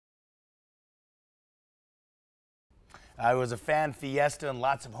It was a fan fiesta in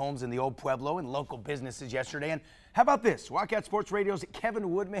lots of homes in the old Pueblo and local businesses yesterday. And how about this? Wildcat Sports Radio's Kevin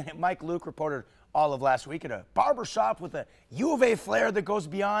Woodman and Mike Luke reported all of last week at a barber shop with a U of A flair that goes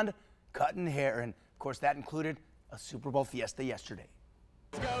beyond cutting hair. And, of course, that included a Super Bowl fiesta yesterday.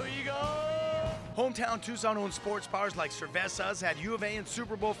 Let's go, Eagles! Hometown Tucson-owned sports bars like Cervezas had U of A and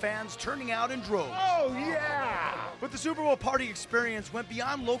Super Bowl fans turning out in droves. Oh, yeah! But the Super Bowl party experience went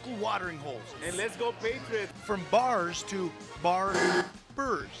beyond local watering holes. And let's go Patriots! From bars to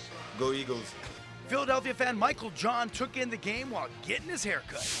barbers. Go Eagles. Philadelphia fan Michael John took in the game while getting his hair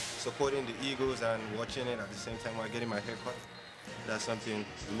cut. Supporting the Eagles and watching it at the same time while getting my hair cut, that's something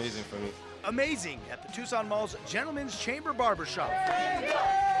amazing for me. Amazing at the Tucson Mall's Gentlemen's Chamber Barbershop,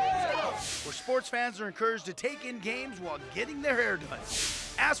 where sports fans are encouraged to take in games while getting their hair done.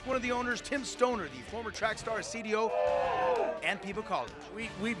 Ask one of the owners, Tim Stoner, the former track star CDO and Peeble College.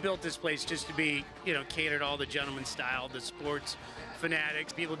 We built this place just to be, catered to all the gentleman style, the sports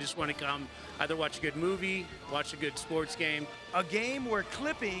fanatics. People just want to come, either watch a good movie, watch a good sports game. A game where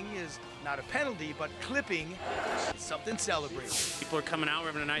clipping is not a penalty, but clipping is something celebrated. People are coming out, we're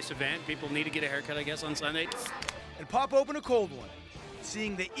having a nice event. People need to get a haircut, I guess, on Sunday. And pop open a cold one,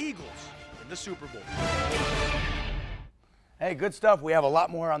 seeing the Eagles in the Super Bowl. Hey, good stuff. We have a lot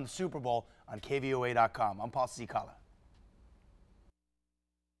more on the Super Bowl on KVOA.com. I'm Cicala.